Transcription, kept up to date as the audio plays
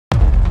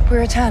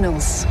We're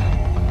Eternals.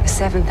 For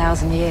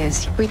 7,000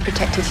 years, we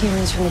protected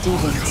humans from the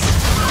Deviants.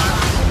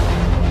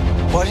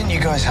 Why didn't you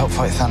guys help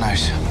fight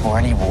Thanos? Or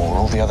any war,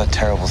 all the other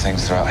terrible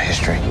things throughout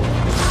history?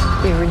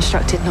 We were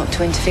instructed not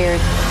to interfere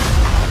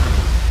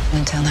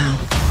until now.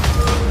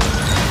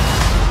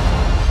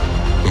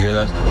 You hear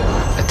that?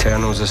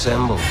 Eternals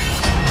assemble.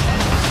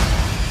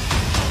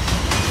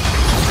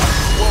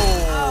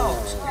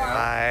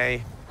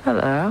 Hi.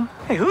 Hello.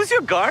 Hey, who's your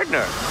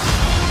gardener?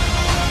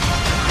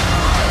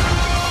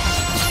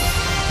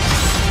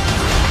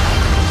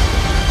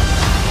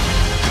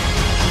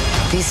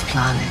 This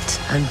planet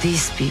and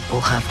these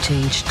people have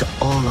changed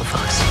all of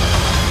us.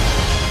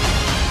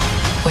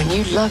 When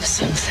you love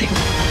something,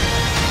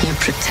 you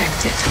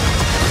protect it.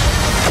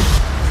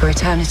 For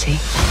eternity.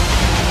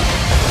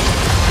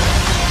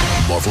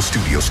 Marvel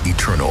Studios'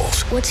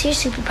 Eternals. What's your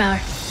superpower?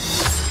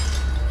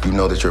 You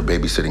know that your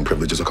babysitting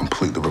privileges are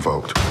completely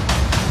revoked.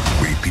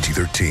 Rated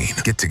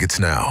PG-13. Get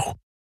tickets now.